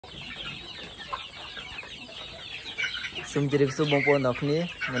សូមជម្រាបសួរបងប្អូនទាំងគ្នា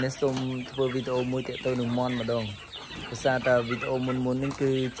ថ្ងៃនេះសូមធ្វើវីដេអូមួយទាក់ទងនឹងមន់ម្ដងភាសាតែវីដេអូមុននេះ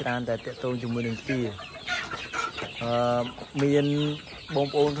គឺច្រើនតែទាក់ទងជាមួយនឹងទាមានបង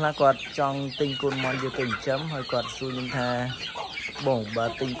ប្អូនខ្លះគាត់ចង់ទិញកូនមន់យកទៅចិញ្ចឹមហើយគាត់សួរខ្ញុំថាបងបើ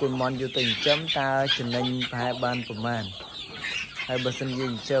ទិញកូនមន់យកទៅចិញ្ចឹមតើចំណេញប្រហែលបានប្រមាណហើយបើសិនយើ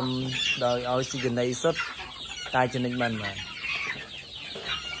ងចិញ្ចឹមដោយឲ្យស៊ីចំណីសុទ្ធតើចំណេញបានប៉ុន្មាន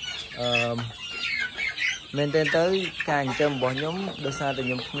មែនទេទៅការចិញ្ចឹមរបស់ខ្ញុំដោយសារតែ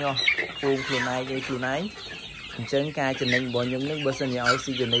ខ្ញុំភ្ញាស់ពូខ្លួនឯងអញ្ចឹងការចំណេញរបស់ខ្ញុំនឹងបើសិនជាឲ្យ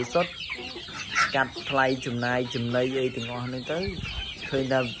ស៊ីចំណីសុទ្ធកាត់ថ្លៃចំណាយចំណីអីទាំងអស់ហ្នឹងទៅឃើញ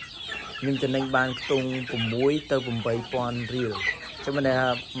ថាខ្ញុំចំណេញបានខ្ទង់6ទៅ8,000រៀលចាំមិនថា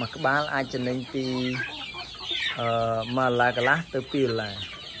មួយក្បាលអាចចំណេញពី1 ឡាកន្លះទៅ2 ដុល្លារ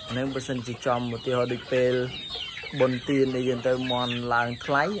ហ្នឹងបើសិនជាចំឧទាហរណ៍ដូចពេលបុណ្យទាននេះយើងទៅមន់ឡើង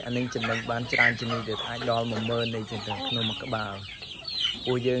ថ្លៃអានឹងចំណេញបានច្រើនជាងនេះទៀតអាចដល់10000នេះចឹងទៅក្នុងមួយក្បាល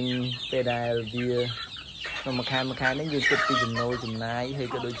ពួកយើងពេលដែលវាក្នុងមួយខែនេះយើងគិតពីចំណូលចំណាយហើយ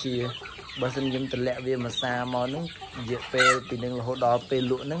ក៏ដូចជាបើសិនខ្ញុំតម្លាក់វាមួយសាមកហ្នឹងរយៈពេលពីនឹងរហូតដល់ពេល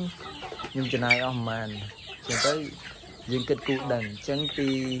លក់ហ្នឹងខ្ញុំចំណាយអស់ប្រហែលចឹងទៅយើងគិតគូរដឹងអញ្ចឹងពី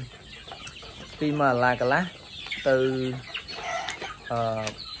1 ដុល្លារកន្លះទៅ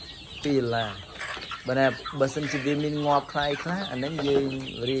2 ដុល្លារបើសិនជាវាមានងាប់ខ្លះអាហ្នឹងយើង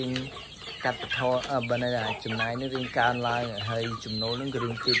រៀងកាត់បន្ថយបើនៅចំណាយនេះរៀងកើនឡើងហើយចំណូលហ្នឹងក៏រៀ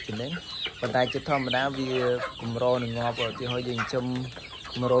ងតិចជាងហ្នឹងប៉ុន្តែជាធម្មតាវាកម្រនឹងងាប់ឧទាហរណ៍យើងចិញ្ចឹម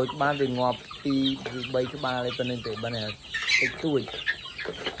100ក្បាលវាងាប់2 3ក្បាលឯប៉ុណ្្នឹងទេបើតិចតួច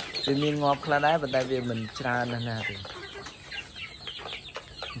វាមានងាប់ខ្លះដែរប៉ុន្តែវាមិនច្រើនណាស់ទេ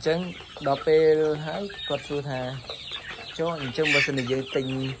អញ្ចឹងដល់ពេលហើយគាត់សួរថាចុះអញ្ចឹងបើសិនជាយើងទិញ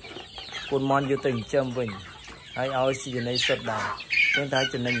កូនមន់យកទៅចិញ្ចឹមវិញហើយឲ្យស៊ីចំណីសុទ្ធដែរចឹងតើ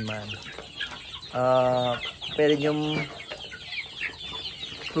ចំណេញប៉ុន្មានពេលខ្ញុំ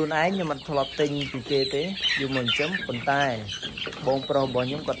ខ្លួនឯងខ្ញុំមិនធ្លាប់ទិញពីគេទេយកមកចិញ្ចឹមប៉ុន្តែបងប្រុសរបស់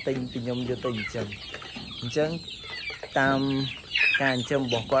ខ្ញុំគាត់ទិញពីខ្ញុំយកទៅចិញ្ចឹមអញ្ចឹងតាមការចិញ្ចឹមរ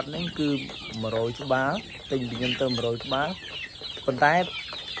បស់គាត់ហ្នឹងគឺ100ក្បាលទិញពីខ្ញុំទៅ100ក្បាលប៉ុន្តែ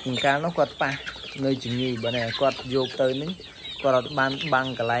កាលនោះគាត់ប៉ះនៅជំងឺបើគាត់យកទៅហ្នឹងគាត់អត់បានបាំង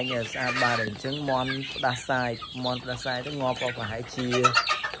កន្លែងឲ្យស្អាតបានអញ្ចឹងមន់ផ្ដាសាយទៅងាប់ប្រហែលជា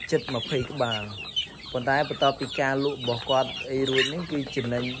7-20ក្បាលប៉ុន្តែបន្ទាប់ពីការលក់របស់គាត់អីរួចនេះគឺចំ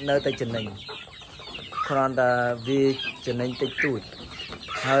ណេញនៅតែចំណេញគ្រាន់តែវាចំណេញតិចតួច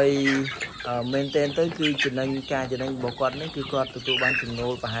ហើយមែនទែនទៅគឺការចំណេញរបស់គាត់នេះគឺគាត់ទទួលបានចំណូ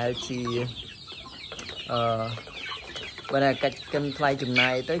លប្រហែលជាបើកាច់កិនថ្លៃចំណា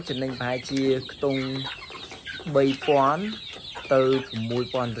យទៅចំណេញប្រហែលជាខ្ទង់3000ទៅ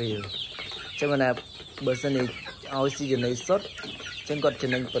6000រៀលចឹងបើសិនជាឲ្យស៊ីចំណីសុទ្ធចឹងគាត់ចំ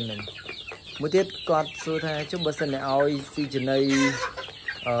ណេញប៉ុណ្្នឹងមួយទៀតគាត់សួរថាចុះបើសិនជាឲ្យស៊ីចំណី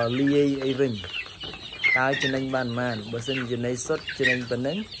លាយអីវិញតើចំណេញបានប៉ុន្មានបើសិនជាចំណីសុទ្ធចំណេញប៉ុណ្្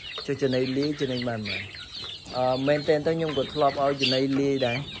នឹងចុះចំណីលាយចំណេញបានប៉ុន្មានមែនតើខ្ញុំក៏ធ្លាប់ឲ្យចំណីលាយ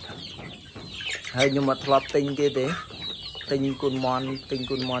ដែរហើយខ្ញុំអត់ធ្លាប់ទិញគេទេទិញកូនមន់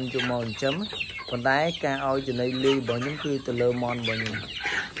យកមកចិញ្ចឹមប៉ុន្តែការឲ្យចំណីលាយរបស់ខ្ញុំគឺទៅលើមន់របស់ខ្ញុំ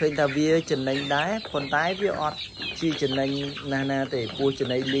ឃើញថាវាចំណេញដែរប៉ុន្តែវាអត់ជាចំណេញណាទេព្រោះចំ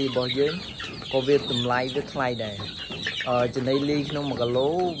ណីលាយរបស់យើងក៏វាតម្លៃវាថ្លៃដែរចំណីលាយក្នុង1គីឡូ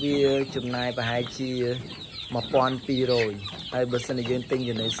វាចំណាយប្រហែលជា1200ហើយបើសិនជាយើងទិញ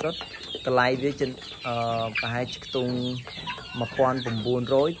ចំណីសុទ្ធតម្លៃវាប្រហែលជាខ្ទង់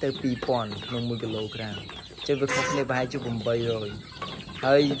1900ទៅ2000ក្នុង1គីឡូក្រាមចឹងវាខុសគ្នាប្រហែលជា800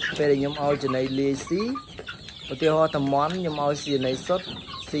ហើយពេលដែលខ្ញុំឲ្យចំណីលាយស៊ីឧទាហរណ៍តំន់ខ្ញុំឲ្យស៊ីចំណីសុទ្ធ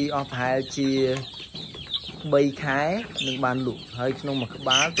ស៊ីអស់ប្រហែលជា3ខែនឹងបានលក់ហើយក្នុងមួយក្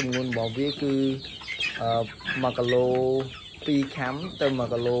បាលទម្ងន់របស់វាគឺ1គីឡូ2ខាំទៅ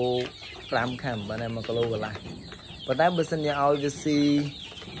1គីឡូ5ខាំបាទ1គីឡូកន្លះប៉ុន្តែបើសិនជាឲ្យវាស៊ី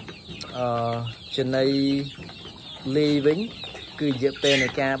ចំណីលាយវិញគឺរយៈពេលនៃ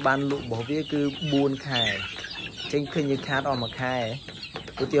ការបានលក់របស់វាគឺ4ខែចឹងឃើញយើងខាតអស់1ខែ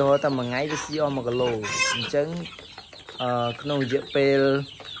ឧទាហរណ៍តែមួយថ្ងៃវាស៊ីអស់1គីឡូអញ្ចឹងក្នុងរយៈពេល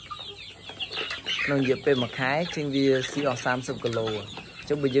1ខែជាងវាស៊ីអស់30គីឡូអញ្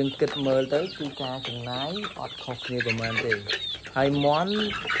ចឹងបើយើងគិតមើលទៅគឺការចំណាយអត់ខុសគ្នាប្រហែលទេហើយមន់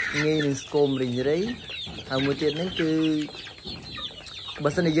ងាយនឹងស្គមរីងរៃហើយមួយទៀតនេះគឺបើ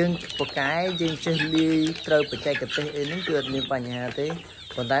សិនជាយើងបកកែយើងចេះលាយត្រូវបច្ចេកទេសអីហ្នឹងគឺអត់មានបញ្ហាទេ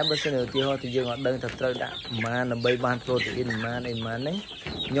ប៉ុន្តែបើសិនជាឧទាហរណ៍យើងអត់ដឹងថាត្រូវដាក់ប្រមាណដើម្បីបានប្រូតេអ៊ីនប្រមាណហ្នឹង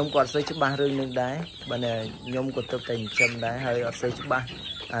ខ្ញុំក៏អត់សូវច្បាស់រឿងនេះដែរបើខ្ញុំក៏ទើបតែចិញ្ចឹមដែរហើយអត់សូវច្បាស់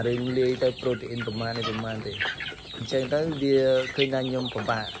អារឿងលាយទៅប្រូតេអ៊ីនប្រមាណទេអញ្ចឹងទៅវាឃើញថាខ្ញុំពិ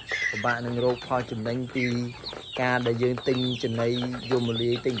បាកនឹងរកផលចំណេញពី ការដែលយើងទិញចំណីយម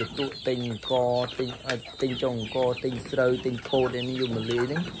លាយទិញកតុទិញអង្គទិញចុងអង្គទិញស្រូវទិញពោតនេះយមលាយ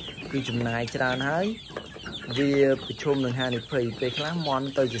ហ្នឹងគឺចំណាយច្រើនហើយវាប្រឈមនឹងហានិភ័យពេលខ្លះមន់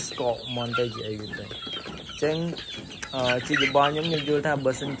ទៅជាស្កកមន់ទៅជាអីទៅអញ្ចឹងជាយោបល់ខ្ញុំយល់ថា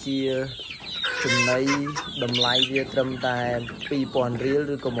បើសិនជាចំណីតម្លៃវាត្រឹមតែ2000រៀល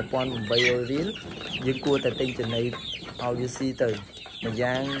ឬក៏1800រៀលយើងគួរតែទិញចំណីឲ្យវាស៊ីទៅម្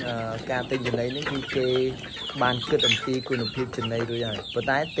យ៉ាងការទិញចំណីនេះគឺគេបានគិតអំពីគុណភាពចំណីរួចហើយប៉ុន្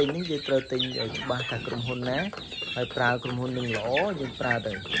តែទិញនេះយើងត្រូវទិញឲ្យច្បាស់ថាក្រុមហ៊ុនណាហើយប្រើក្រុមហ៊ុននឹងល្អយើងប្រើ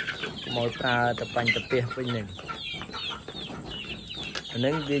ទៅមកប្រើតែបាញ់តាផ្ទះវិញហ្នឹងអា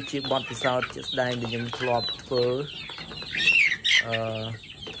នឹងវាជាបទពិសោធន៍ជាក់ស្ដែងដែលខ្ញុំធ្លាប់ធ្វើ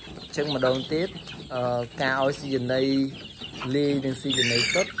ចឹងម្ដងទៀតការឲ្យស៊ីចំណីលាយនឹងស៊ីចំណី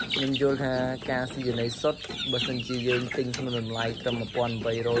សុទ្ធខ្ញុំយល់ថាការស៊ីចំណីសុទ្ធបើសិនជាយើងទិញក្នុងតម្លៃត្រឹម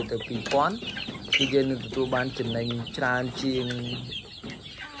1800ទៅ2000គឺយើងនឹងទទួលបានចំណេញច្រើនជាង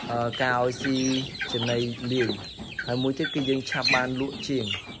ការឲ្យស៊ីចំណីលាយហើយមួយទៀតគឺយើងឆាប់បានលក់ជាង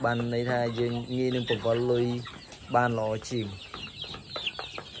បានន័យថាយើងងាយនឹងបង្វិលលុយបានល្អជាង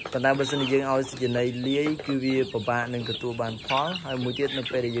ប៉ុន្តែបើសិនជាយើងឲ្យចំណីលាយគឺវាពិបាកនឹងទទួលបានផលហើយមួយទៀតនៅ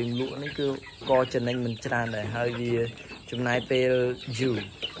ពេលដែលយើងលក់នេះគឺក៏ចំណេញមិនច្រើនដែរហើយវាចំណាយពេលយូរ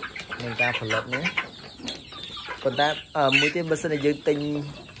ក្នុងការផលិតនេះប៉ុន្តែមួយទៀតបើសិនជាយើង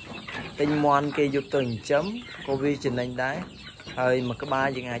ទិញមន់គេយកទៅចិញ្ចឹមក៏វាចំណេញដែរហើយមួយក្បាល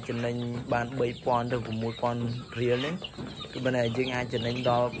យើងអាចចំណេញបាន3000ទៅ6000រៀលនេះគឺបើយើងអាចចំណេញ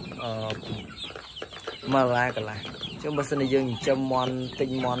ដល់$1.5 កន្លះចឹងបើសិនជាយើងចិញ្ចឹមមន់ទិញ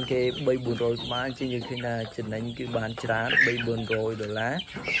មន់គេ300-400ក្បាលជាងយើងឃើញថាចំណេញគឺបានច្រើន$300-400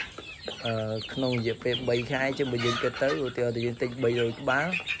ក្នុងរយៈពេល3ខែចឹងបើយើងគិតទៅឧទាហរណ៍ថាយើងទិញ300ក្បាល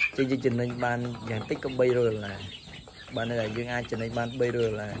ជាងយើងចំណេញបានយ៉ាងតិចក៏$300បានតែយើងអាចចំណេញបាន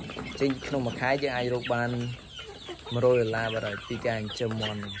$300ចឹងក្នុងមួយខែយើងអាចរកបាន$100បាទហើយពីការចិញ្ចឹមម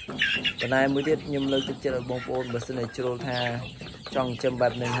ន់ប៉ុន្តែមួយទៀតខ្ញុំលើកទឹកចិត្តឲ្យបងប្អូនបើសិនជាជ្រុលថាចង់ចិញ្ចឹមបែ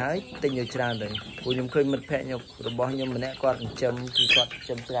បនេះហើយទិញឲ្យច្រើនទៅព្រោះខ្ញុំឃើញមិត្តភ័ក្ដិរបស់ខ្ញុំម្នាក់គាត់ចិញ្ចឹមគឺគាត់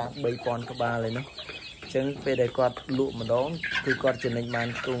ចិញ្ចឹមច្រើន3000ក្បាលហើយនោះអញ្ចឹងពេលដែលគាត់លក់ម្ដងគឺគាត់ចំណេញបាន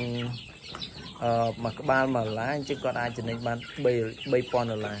គង់មួយក្បាល$1អញ្ចឹងគាត់អាចចំណេញបាន$3000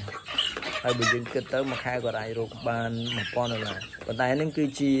ហើយបើយើងគិតទៅមួយខែគាត់អាចរកបាន$1000ប៉ុន្តែនេះគឺ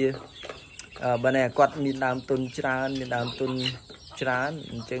ជាបើណែគាត់មានដើមទុនច្រើនមានដើមទុនច្រើន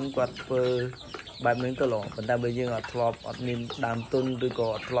អញ្ចឹងគាត់ធ្វើបែបនេះក៏ល្អប៉ុន្តែបើយើងអត់មានដើមទុនឬក៏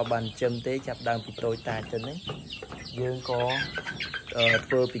អត់ធ្លាប់បានចិញ្ចឹមទេចាប់ដើមពីតូចតាចទៅនេះយើងក៏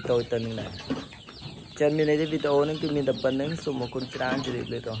ធ្វើពីតូចទៅនឹងដែរចឹងមានន័យថាវីដេអូនេះគឺមានតែប៉ុណ្្នឹងសូមអរគុណច្រើនជម្រាប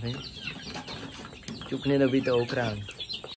លាដល់អ្នកជួបគ្នានៅវីដេអូក្រោយ